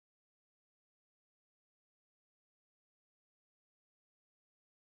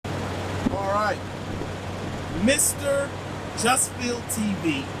Mr. Just Phill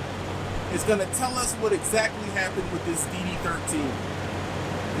TV is going to tell us what exactly happened with this DD13.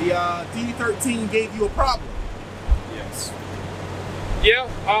 The DD13 gave you a problem. Yes.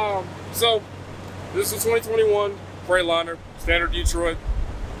 Yeah, so this is 2021 Freightliner, standard Detroit.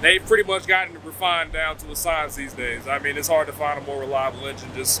 They've pretty much gotten it refined down to a science these days. I mean, it's hard to find a more reliable engine,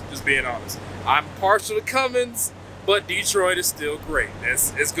 just being honest. I'm partial to Cummins, but Detroit is still great.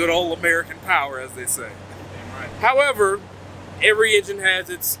 It's good old American power, as they say. Right. However, every engine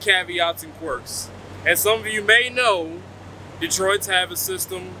has its caveats and quirks. As some of you may know, Detroits have a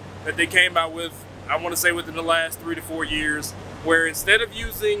system that they came out with, I want to say within the last 3 to 4 years, where instead of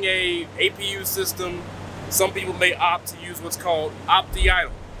using a APU system, some people may opt to use what's called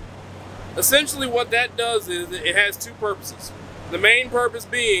opti-idle. Essentially what that does is it has two purposes. The main purpose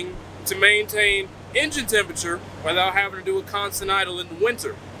being to maintain engine temperature without having to do a constant idle in the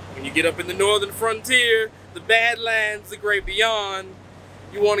winter. When you get up in the northern frontier, the Badlands, the great beyond,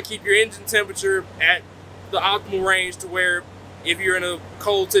 you want to keep your engine temperature at the optimal range to where if you're in a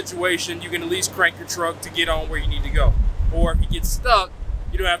cold situation, you can at least crank your truck to get on where you need to go. Or if you get stuck,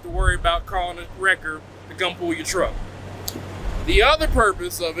 you don't have to worry about calling a wrecker to come pull your truck. The other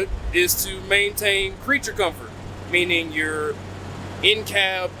purpose of it is to maintain creature comfort, meaning your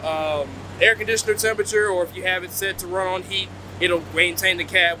in-cab air conditioner temperature, or if you have it set to run on heat, it'll maintain the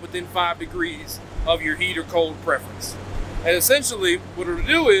cab within 5 degrees of your heat or cold preference. And essentially, what it'll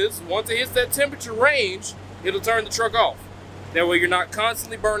do is, once it hits that temperature range, it'll turn the truck off. That way you're not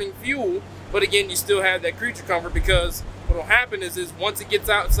constantly burning fuel, but again, you still have that creature comfort, because what will happen is once it gets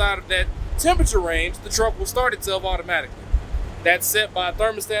outside of that temperature range, the truck will start itself automatically. That's set by a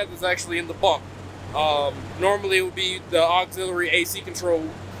thermostat that's actually in the bunk. Normally it would be the auxiliary AC control,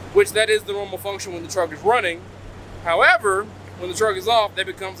 which that is the normal function when the truck is running. However, when the truck is off, that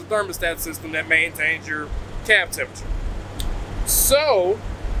becomes a thermostat system that maintains your cab temperature. So,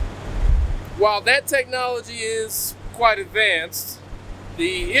 while that technology is quite advanced,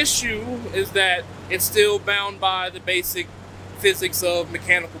 the issue is that it's still bound by the basic physics of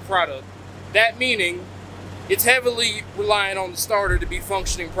mechanical product. That meaning, it's heavily reliant on the starter to be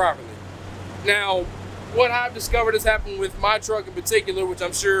functioning properly. Now, what I've discovered has happened with my truck in particular, which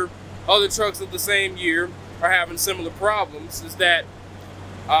I'm sure other trucks of the same year are having similar problems, is that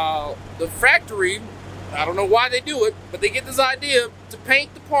the factory, I don't know why they do it, but they get this idea to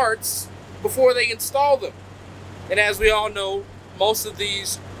paint the parts before they install them. And as we all know, most of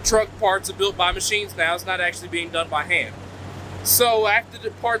these truck parts are built by machines now. It's not actually being done by hand. So after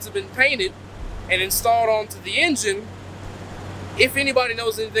the parts have been painted and installed onto the engine, if anybody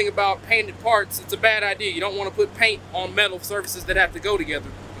knows anything about painted parts, it's a bad idea. You don't want to put paint on metal surfaces that have to go together,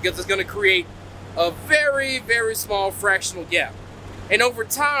 because it's going to create a very, very small fractional gap. And over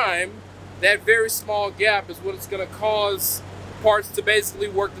time, that very small gap is what it's going to cause parts to basically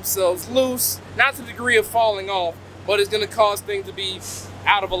work themselves loose, not to the degree of falling off, but it's going to cause things to be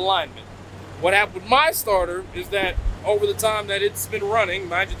out of alignment. What happened with my starter is that over the time that it's been running,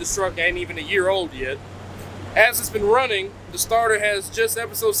 mind you, this truck ain't even a year old yet, as it's been running, the starter has just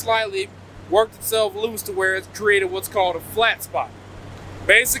ever so slightly worked itself loose to where it's created what's called a flat spot.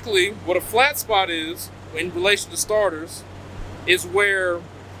 Basically, what a flat spot is, in relation to starters, is where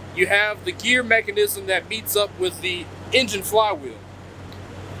you have the gear mechanism that meets up with the engine flywheel.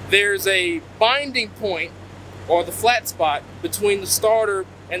 There's a binding point, or the flat spot, between the starter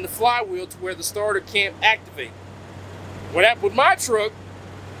and the flywheel to where the starter can't activate. What happened with my truck,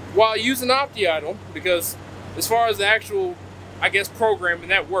 while using opti-idle, because as far as the actual, I guess, programming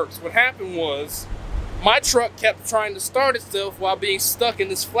that works, what happened was my truck kept trying to start itself while being stuck in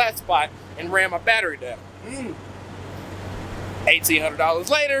this flat spot and ran my battery down. $1,800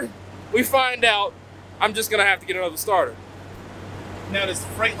 later, we find out I'm just gonna have to get another starter. Now, does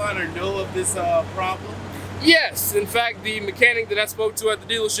Freightliner know of this problem? Yes, in fact, the mechanic that I spoke to at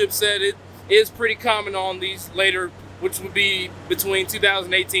the dealership said it is pretty common on these later, which would be between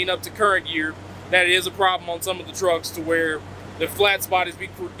 2018 up to current year, that it is a problem on some of the trucks to where the flat spot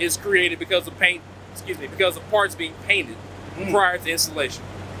is created because of because of parts being painted prior to installation.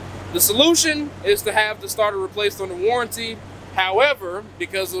 The solution is to have the starter replaced under warranty. However,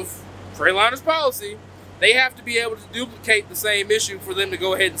 because of Freightliner's policy, they have to be able to duplicate the same issue for them to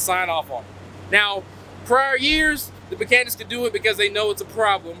go ahead and sign off on it. Now, prior years, the mechanics could do it because they know it's a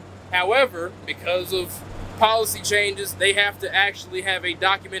problem. However, because of policy changes, they have to actually have a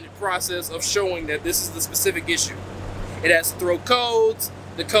documented process of showing that this is the specific issue. It has to throw codes,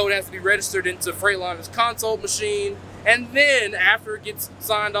 the code has to be registered into Freightliner's consult machine, and then after it gets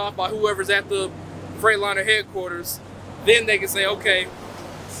signed off by whoever's at the Freightliner headquarters, then they can say, okay,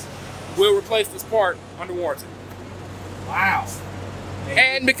 we'll replace this part under warranty. Wow.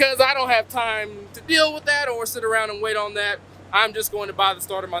 And because I don't have time to deal with that or sit around and wait on that, I'm just going to buy the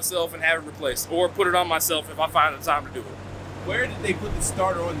starter myself and have it replaced, or put it on myself if I find the time to do it. Where did they put the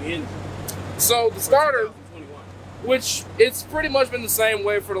starter on the engine? So the starter, which it's pretty much been the same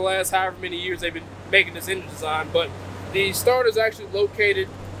way for the last however many years they've been making this engine design, but the starter is actually located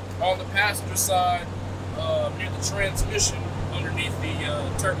on the passenger side near the transmission underneath the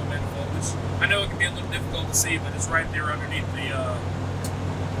turbo manifold, which I know it can be a little difficult to see, but it's right there underneath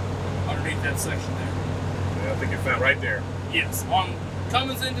that section there. Yeah, I think it's found right there. Yes, on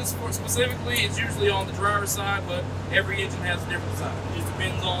Cummins engines specifically, it's usually on the driver's side, but every engine has a different side. It just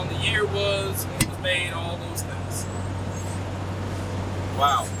depends on the year it was, when it was made, all those things.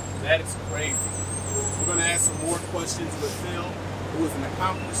 Wow, that is crazy. We're going to ask some more questions with Phil, who is an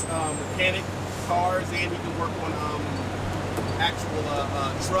accomplished mechanic, cars, and he can work on actual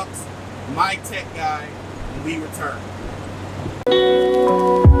trucks. My tech guy, when we return.